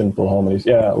very simple harmonies.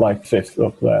 Yeah, like fifth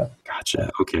up there. Gotcha.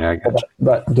 Okay, I gotcha.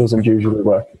 That doesn't usually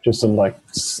work. Just in like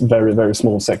very, very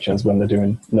small sections when they're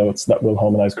doing notes that will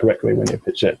harmonize correctly when you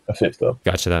pitch it a fifth up.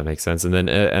 Gotcha, that makes sense. And then,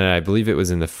 and I believe it was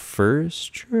in the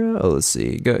first track. Oh, let's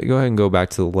see. Go ahead and go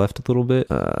back to the left a little bit.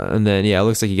 And then, yeah, it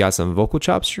looks like you got some vocal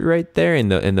chops right there in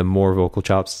the more vocal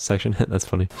chops section. That's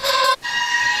funny.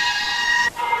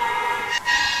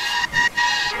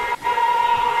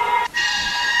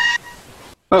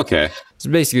 Okay. So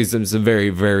basically, some very,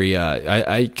 very,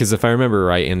 because if I remember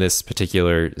right, in this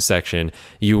particular section,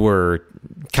 you were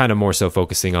kind of more so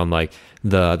focusing on like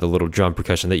the little drum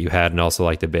percussion that you had, and also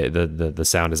like the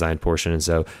sound design portion, and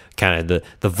so kind of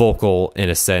the vocal, in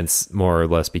a sense, more or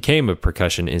less became a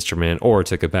percussion instrument or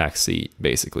took a back seat,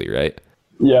 basically, right?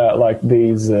 Yeah, like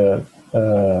these.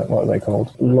 What are they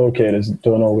called? Locators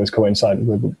don't always coincide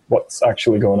with what's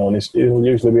actually going on. It'll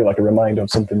usually be like a reminder of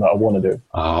something that I want to do.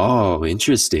 Oh,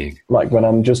 interesting. Like when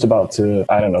I'm just about to,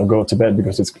 I don't know, go to bed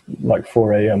because it's like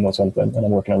 4 a.m. or something and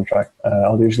I'm working on a track,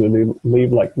 I'll usually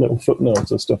leave like little footnotes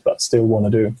of stuff that I still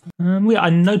want to do. I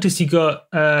noticed you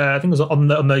got, I think it was on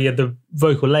the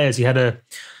vocal layers, you had a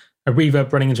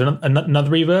reverb running into another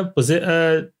reverb. Was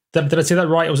it did I say that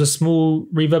right? It was a small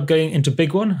reverb going into a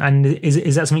big one? And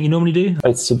is that something you normally do?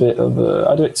 It's a bit of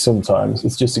I do it sometimes.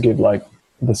 It's just to give like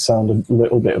the sound a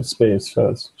little bit of space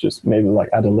first. Just maybe like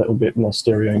add a little bit more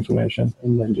stereo information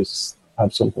and then just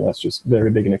have something that's just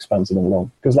very big and expansive and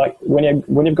long. Because like when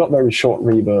you've got very short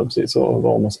reverbs, it sort of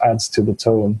almost adds to the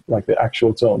tone, like the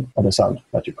actual tone of the sound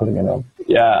that you're putting it on.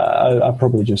 Yeah, I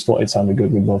probably just thought it sounded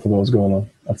good with both of those going on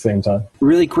at the same time.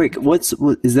 Really quick,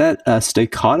 is that a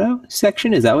staccato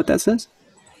section? Is that what that says?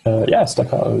 Yeah,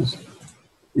 staccatos.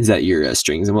 Is that your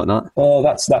strings and whatnot? Oh,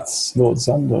 that's the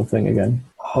Vorsando thing again.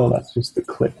 Oh, that's just the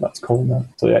clip that's called that.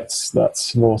 So yeah, that's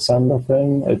Vorsando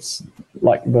thing. It's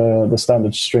like the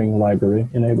standard string library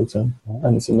in Ableton,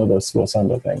 and it's another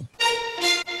Vorsando thing.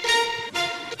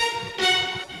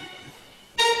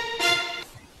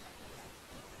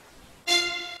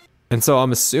 And so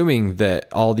I'm assuming that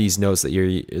all these notes that you're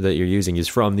using is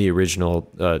from the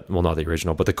original, well, not the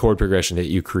original, but the chord progression that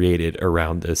you created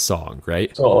around this song,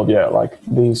 right? Sort of, yeah. Like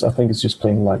these, I think it's just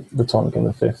playing like the tonic and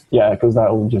the fifth. Yeah, because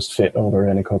that will just fit over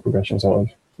any chord progression sort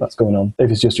of that's going on. If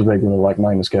it's just a regular like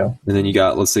minor scale. And then you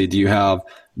got, let's say, do you have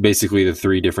basically the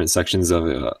three different sections of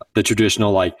the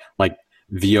traditional like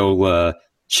viola,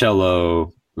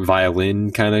 cello,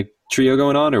 violin kind of trio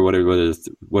going on, or what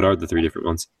are the three different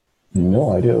ones?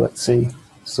 No idea. Let's see.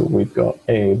 So we've got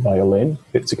a violin,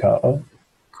 pizzicato.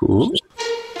 Cool.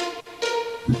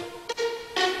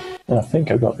 And I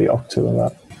think I got the octave of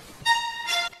that.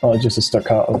 Oh, just a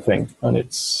staccato thing, and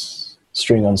it's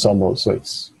string ensemble, so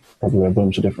it's probably a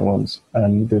bunch of different ones.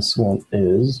 And this one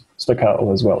is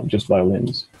staccato as well, just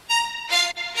violins.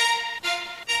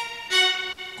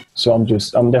 So I'm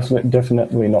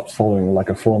definitely not following like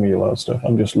a formula or stuff.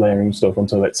 I'm just layering stuff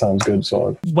until it sounds good,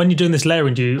 sort of. When you're doing this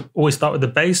layering, do you always start with the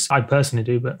bass? I personally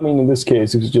do, but... I mean, in this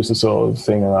case, it was just a sort of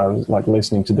thing, and I was like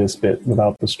listening to this bit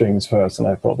without the strings first, and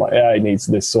I thought like, yeah, it needs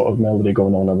this sort of melody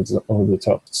going on over the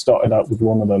top. Started out with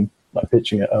one of them, like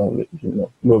pitching it out,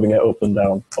 moving it up and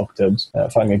down octaves,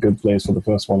 finding a good place for the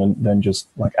first one, and then just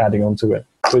like adding onto it.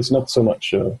 So it's not so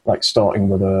much like starting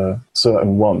with a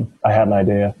certain one. I had an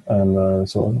idea and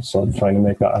sort of started trying to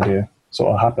make that idea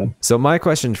sort of happen. So my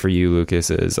question for you, Lucas,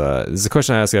 is this is a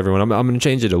question I ask everyone. I'm going to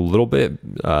change it a little bit,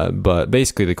 but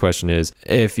basically the question is,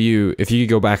 if you could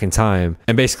go back in time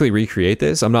and basically recreate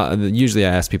this. Usually I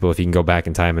ask people if you can go back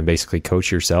in time and basically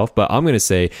coach yourself, but I'm going to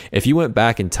say if you went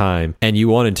back in time and you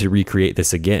wanted to recreate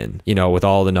this again, with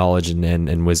all the knowledge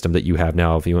and wisdom that you have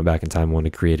now, if you went back in time and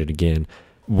wanted to create it again,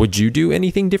 would you do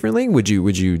anything differently? Would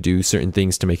you do certain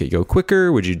things to make it go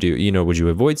quicker? Would you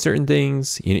avoid certain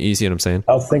things? You see what I'm saying?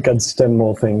 I think I'd stem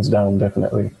more things down,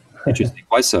 definitely. Interesting.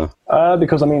 Why so?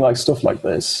 Because I mean, like stuff like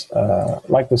this,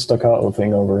 like the staccato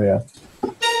thing over here,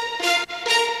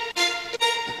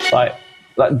 like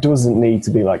that doesn't need to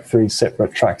be like 3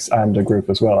 separate tracks and a group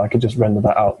as well. I could just render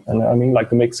that out. And I mean, like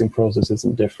the mixing process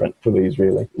isn't different for these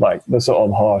really. Like they're sort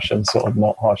of harsh and sort of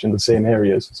not harsh in the same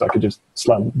areas. So I could just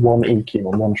slam one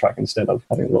EQ on one track instead of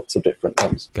having lots of different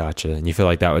ones. Gotcha. And you feel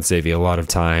like that would save you a lot of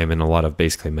time and a lot of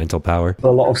basically mental power?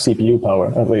 A lot of CPU power,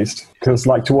 at least. Because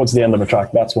like towards the end of a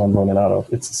track, that's what I'm running out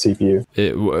of. It's the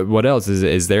CPU. What else?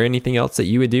 Is there anything else that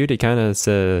you would do to kind of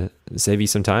save you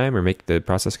some time or make the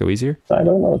process go easier? I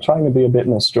don't know. Trying to be a bit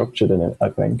more structured in it, I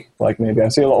think. Like maybe I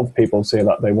see a lot of people say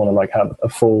that they want to like have a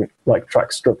full like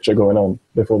track structure going on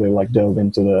before they like delve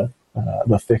into the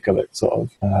thick of it, sort of.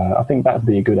 I think that'd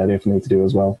be a good idea for me to do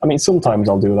as well. I mean, sometimes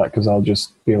I'll do that because I'll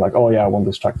just be like, oh yeah, I want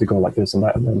this track to go like this and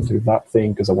that, and then do that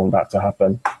thing because I want that to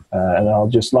happen. And I'll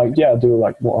just like, do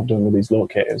like what I've done with these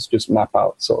locators, just map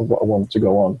out sort of what I want to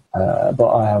go on.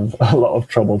 But I have a lot of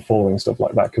trouble following stuff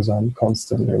like that because I'm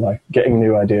constantly like getting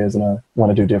new ideas and I want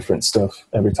to do different stuff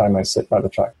every time I sit by the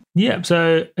track. Yeah,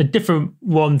 so a different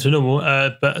one to normal,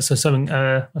 but so something,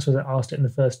 I suppose I asked it in the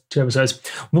first 2 episodes.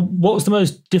 What was the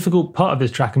most difficult part of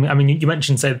this track? I mean, you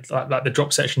mentioned, say, like the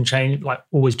drop section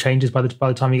always changes by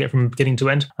the time you get from beginning to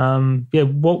end.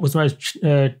 What was the most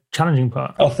challenging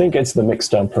part? I think it's the mix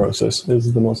down process. This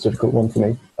is the most difficult one for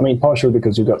me. I mean, partially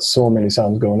because you've got so many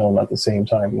sounds going on at the same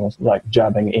time, like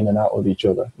jabbing in and out of each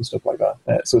other and stuff like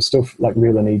that. So stuff like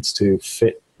really needs to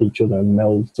fit each other and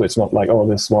meld, so it's not like, oh,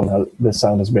 this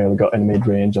sound has barely got any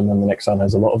mid-range and then the next sound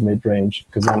has a lot of mid-range,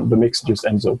 because then the mix just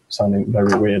ends up sounding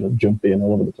very weird and jumpy and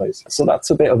all over the place. So that's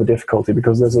a bit of a difficulty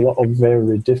because there's a lot of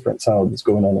very different sounds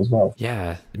going on as well.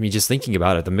 Yeah, I mean, just thinking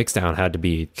about it, the mix down had to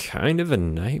be kind of a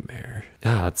nightmare.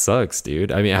 It sucks,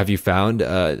 dude. I mean, have you found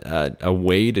a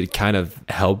way to kind of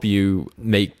help you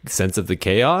make sense of the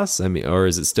chaos? I mean, or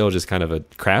is it still just kind of a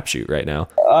crapshoot right now?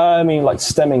 I mean, like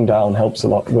stemming down helps a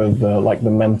lot with like the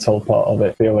mental part of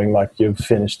it, feeling like you've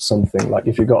finished something. Like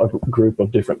if you've got a group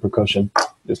of different percussion,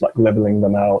 just like leveling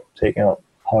them out, taking out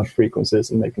harsh frequencies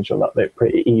and making sure that they're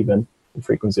pretty even, the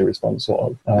frequency response sort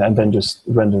of, and then just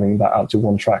rendering that out to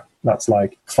one track. That's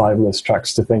like 5 less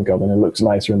tracks to think of, and it looks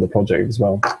nicer in the project as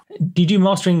well. Do you do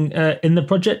mastering in the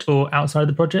project or outside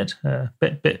the project?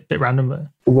 Bit random,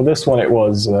 but with this one it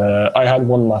was I had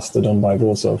one master done by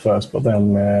Vorso first, but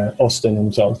then Austin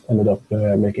himself ended up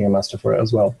making a master for it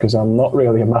as well, because I'm not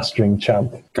really a mastering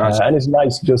champ. Gotcha. And it's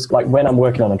nice, just like when I'm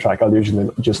working on a track, I'll usually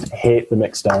just hate the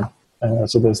mix down.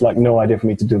 So there's like no idea for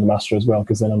me to do the master as well,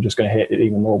 because then I'm just going to hate it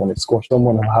even more when it's squashed.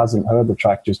 Someone who hasn't heard the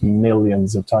track just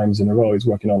millions of times in a row is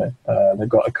working on it. They've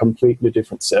got a completely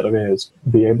different set of ears.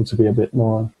 Be able to be a bit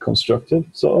more constructive,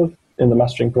 sort of, in the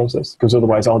mastering process, because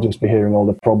otherwise I'll just be hearing all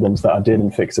the problems that I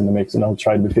didn't fix in the mix, and I'll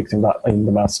try to be fixing that in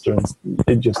the master, and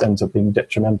it just ends up being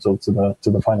detrimental to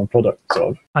the final product,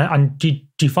 sort of. And do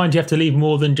you find you have to leave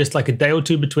more than just like a day or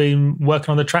two between working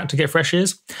on the track to get fresh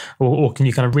ears, or can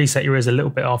you kind of reset your ears a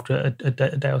little bit after a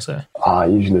day or so?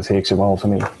 It usually takes a while for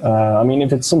me. I mean,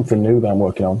 if it's something new that I'm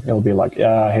working on, it'll be like,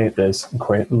 yeah, I hate this, and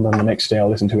quit, and then the next day I'll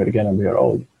listen to it again and be like,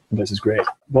 oh, this is great.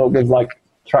 But with like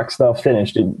tracks that are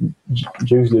finished, it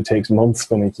usually takes months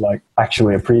for me to like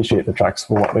actually appreciate the tracks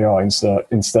for what they are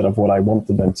instead of what I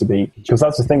wanted them to be. Because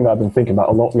that's the thing that I've been thinking about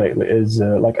a lot lately is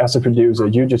like as a producer,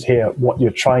 you just hear what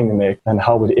you're trying to make and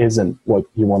how it isn't what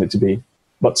you want it to be.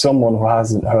 But someone who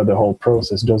hasn't heard the whole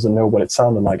process doesn't know what it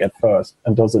sounded like at first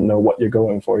and doesn't know what you're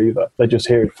going for either. They just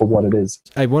hear it for what it is.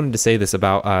 I wanted to say this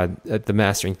about the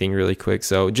mastering thing really quick.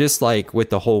 So just like with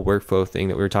the whole workflow thing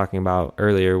that we were talking about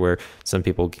earlier, where some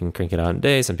people can crank it out in a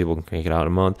day, some people can crank it out in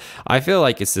a month. I feel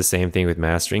like it's the same thing with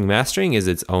mastering. Mastering is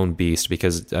its own beast,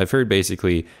 because I've heard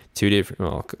basically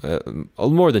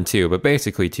more than 2, but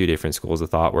basically 2 different schools of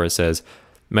thought where it says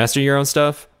master your own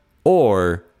stuff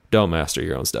or don't master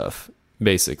your own stuff,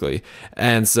 basically.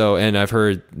 And I've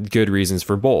heard good reasons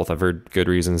for both. I've heard good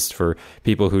reasons for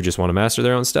people who just want to master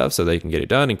their own stuff so they can get it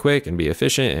done and quick and be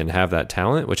efficient and have that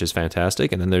talent, which is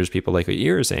fantastic. And then there's people like what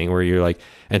you're saying, where you're like,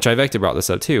 and Trivecta brought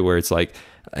this up too, where it's like,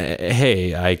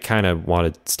 hey, I kind of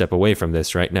want to step away from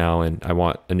this right now, and I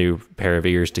want a new pair of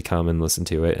ears to come and listen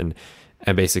to it. And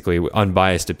and basically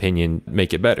unbiased opinion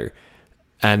make it better.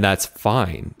 And that's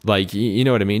fine. Like, you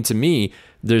know what I mean? To me,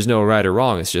 there's no right or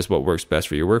wrong. It's just what works best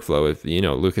for your workflow. If, you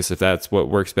know, Lucas, if that's what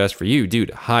works best for you,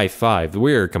 dude, high five.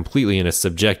 We're completely in a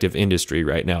subjective industry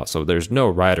right now. So there's no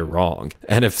right or wrong.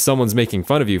 And if someone's making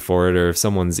fun of you for it, or if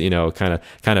someone's, you know, kind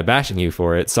of bashing you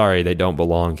for it, sorry, they don't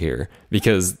belong here,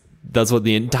 because that's what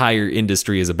the entire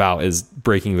industry is about, is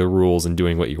breaking the rules and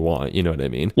doing what you want. You know what I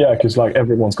mean? Yeah, because like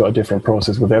everyone's got a different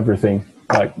process with everything.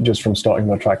 Like just from starting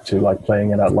the track to like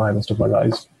playing it out live and stuff like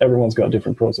that. Everyone's got a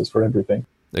different process for everything.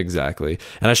 Exactly.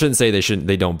 And I shouldn't say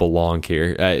they don't belong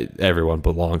here. Everyone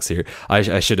belongs here.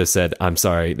 I should have said, I'm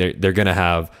sorry, they're going to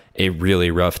have a really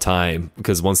rough time,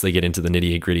 because once they get into the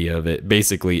nitty gritty of it,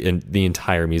 basically the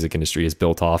entire music industry is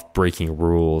built off breaking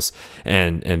rules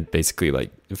and basically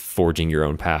like forging your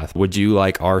own path. Would you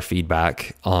like our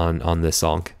feedback on this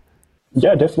song?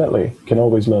 Yeah, definitely. Can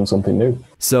always learn something new.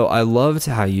 So I loved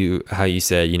how you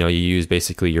said, you know, you use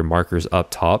basically your markers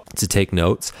up top to take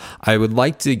notes. I would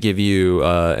like to give you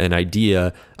an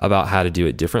idea about how to do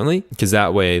it differently, because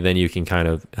that way then you can kind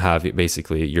of have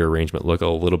basically your arrangement look a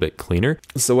little bit cleaner.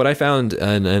 So what I found,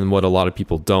 and what a lot of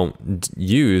people don't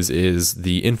use, is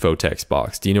the info text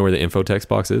box. Do you know where the info text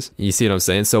box is? You see what I'm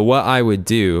saying? So what I would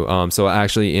do, so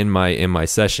actually in my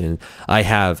session, I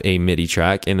have a MIDI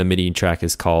track, and the MIDI track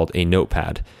is called a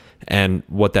notepad. And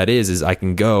what that is I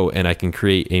can go and I can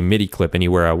create a MIDI clip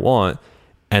anywhere I want.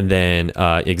 And then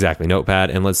exactly, notepad.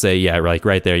 And let's say, yeah, like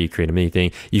right there, you create a MIDI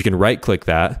thing. You can right click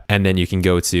that, and then you can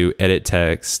go to edit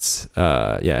text,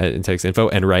 edit text info,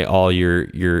 and write all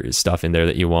your stuff in there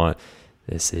that you want.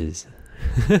 This is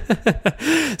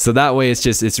so that way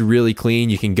it's really clean.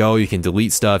 You can go, you can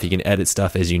delete stuff, you can edit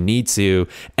stuff as you need to.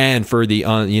 And for the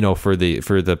for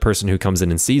the person who comes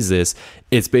in and sees this,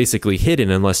 it's basically hidden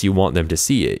unless you want them to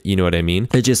see it. You know what I mean?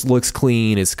 It just looks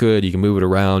clean. It's good. You can move it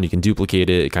around. You can duplicate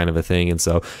it, kind of a thing. And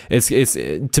so it's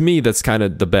to me, that's kind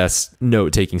of the best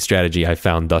note taking strategy I've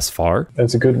found thus far.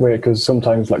 It's a good way, because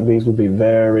sometimes like these would be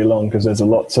very long because there's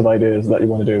lots of ideas that you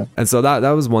want to do. And so that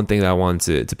was one thing that I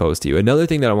wanted to post to you. Another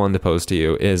thing that I wanted to post to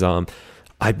you is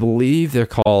I believe they're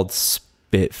called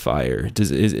Spitfire.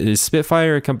 Is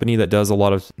Spitfire a company that does a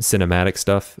lot of cinematic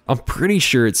stuff? I'm pretty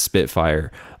sure it's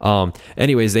Spitfire.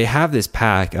 Anyways, they have this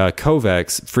pack.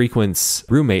 Kovacs, Frequent's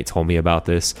roommate, told me about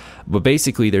this. But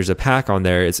basically, there's a pack on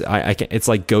there. It's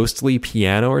like ghostly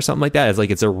piano or something like that.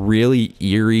 It's a really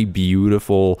eerie,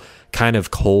 beautiful, kind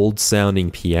of cold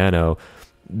sounding piano.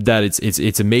 That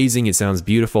it's amazing. It sounds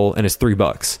beautiful, and it's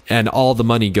 $3, and all the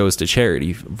money goes to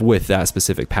charity with that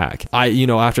specific pack.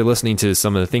 After listening to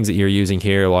some of the things that you're using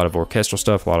here, a lot of orchestral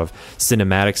stuff, a lot of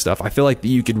cinematic stuff, I feel like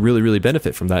you could really, really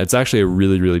benefit from that. It's actually a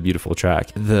really, really beautiful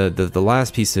track. The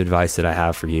last piece of advice that I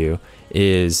have for you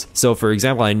is, so for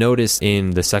example, I noticed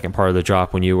in the second part of the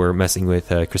drop when you were messing with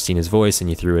Christina's voice and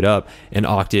you threw it up an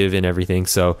octave and everything,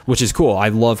 so which is cool. I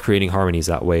love creating harmonies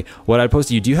that way. What I'd post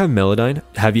to you, do you have Melodyne?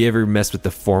 Have you ever messed with the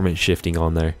formant shifting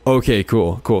on there? Okay,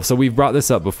 cool. So we've brought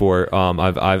this up before.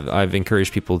 I've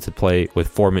encouraged people to play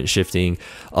with formant shifting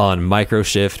on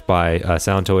Microshift by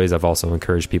Soundtoys. I've also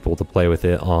encouraged people to play with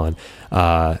it on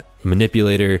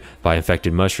Manipulator by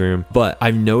Infected Mushroom. But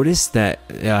I've noticed that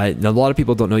a lot of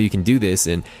people don't know you can do this,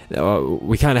 and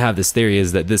we kind of have this theory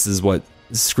is that this is what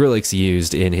Skrillex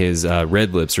used in his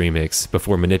Red Lips remix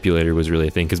before Manipulator was really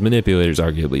a thing, because Manipulator is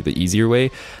arguably the easier way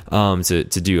to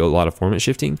do a lot of formant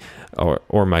shifting or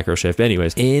microshift.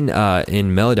 Anyways, in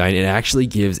Melodyne, it actually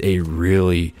gives a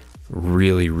really,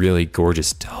 really, really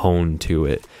gorgeous tone to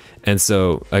it. And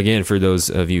so, again, for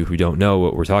those of you who don't know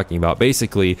what we're talking about,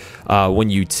 basically, when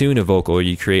you tune a vocal or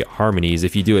you create harmonies,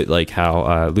 if you do it like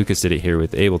how Lucas did it here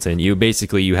with Ableton,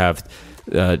 you have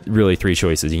really three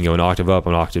choices. You can go an octave up,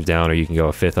 an octave down, or you can go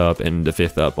a fifth up, and the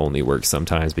fifth up only works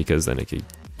sometimes because then it could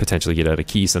potentially get out of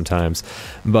key sometimes.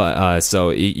 But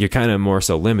so you're kind of more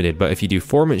so limited. But if you do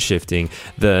formant shifting,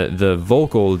 the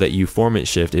vocal that you formant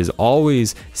shift is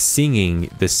always singing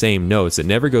the same notes. It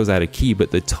never goes out of key, but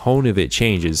the tone of it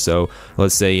changes. So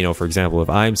let's say, for example,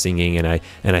 if I'm singing and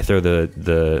I throw the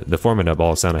formant up, all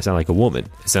of a sudden I sound like a woman.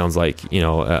 It sounds like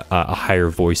a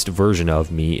higher voiced version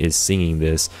of me is singing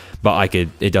this. But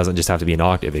it doesn't just have to be an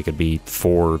octave. It could be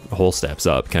 4 whole steps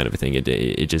up, kind of a thing.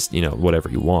 It just whatever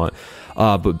you want.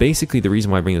 But basically, the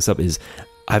reason why I bring this up is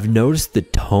I've noticed the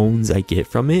tones I get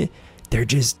from it. They're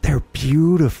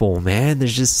beautiful, man.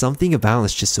 There's just something about it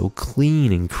that's just so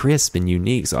clean and crisp and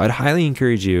unique. So I'd highly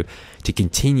encourage you to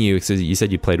continue. So you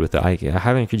said you played with it. I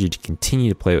highly encourage you to continue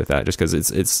to play with that, just because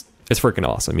it's it's freaking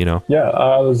awesome, you know? Yeah,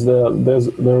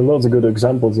 there are loads of good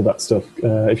examples of that stuff.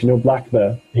 If you know Black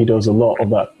Bear, he does a lot of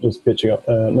that, just pitching up,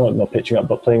 not pitching up,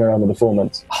 but playing around with the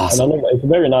formants. Awesome. And I love it. It's a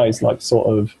very nice, like, sort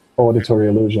of auditory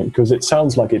illusion, because it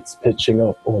sounds like it's pitching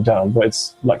up or down, but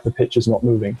it's like the pitch is not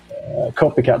moving.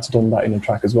 Copycat's done that in a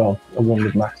track as well, a one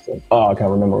with Maxon. I can't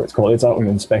remember what it's called. It's out on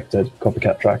Inspected,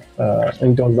 Copycat track. And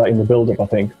he does that in the build-up, I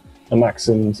think. And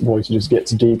Maxon's voice just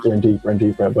gets deeper and deeper and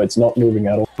deeper, but it's not moving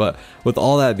at all. But with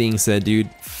all that being said, dude,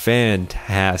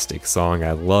 fantastic song.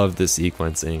 I loved the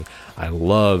sequencing. I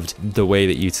loved the way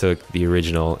that you took the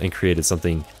original and created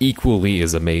something equally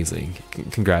as amazing.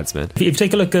 Congrats, man. If you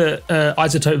take a look at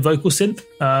Isotope Vocal Synth,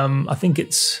 I think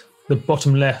it's the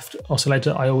bottom left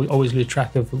oscillator. I always lose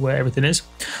track of where everything is.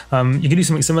 You can do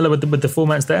something similar with the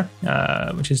formats there,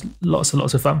 which is lots and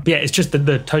lots of fun. But yeah, it's just that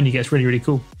the tone you get is really, really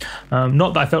cool.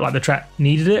 Not that I felt like the track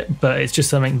needed it, but it's just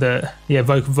something that,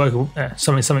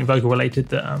 something vocal related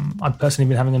that I've personally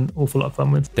been having an awful lot of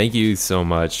fun with. Thank you so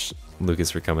much,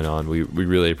 Lucas, for coming on. We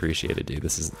really appreciate it, dude.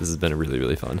 This has been a really,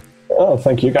 really fun. Oh,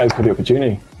 thank you guys for the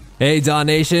opportunity. Hey, Daw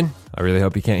Nation. I really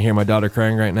hope you can't hear my daughter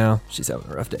crying right now. She's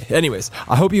having a rough day. Anyways,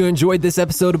 I hope you enjoyed this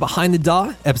episode of Behind the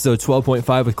Daw, episode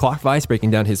 12.5 with Clockvice, breaking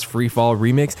down his Free Fall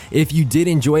remix. If you did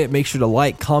enjoy it, make sure to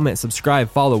like, comment, subscribe,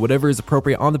 follow, whatever is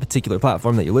appropriate on the particular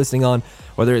platform that you're listening on,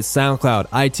 whether it's SoundCloud,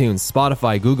 iTunes,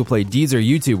 Spotify, Google Play, Deezer,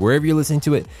 YouTube, wherever you're listening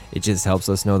to it. It just helps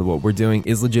us know that what we're doing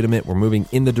is legitimate. We're moving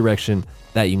in the direction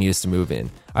that you need us to move in.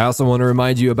 I also want to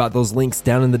remind you about those links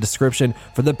down in the description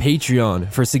for the Patreon,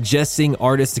 for suggesting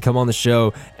artists to come on the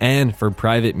show, and for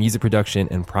private music production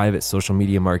and private social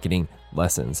media marketing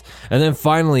lessons. And then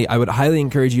finally, I would highly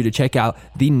encourage you to check out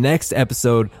the next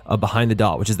episode of Behind the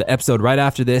Daw, which is the episode right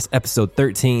after this, episode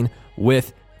 13,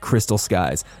 with Crystal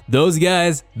Skies. Those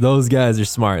guys are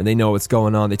smart and they know what's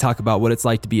going on. They talk about what it's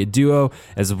like to be a duo,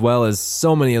 as well as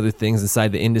so many other things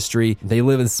inside the industry. They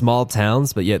live in small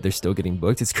towns, but yet they're still getting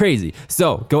booked. It's crazy.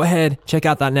 So go ahead, check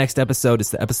out that next episode. It's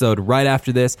the episode right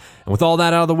after this. And with all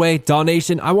that out of the way, Daw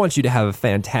Nation, I want you to have a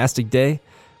fantastic day, and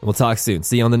we'll talk soon.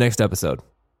 See you on the next episode.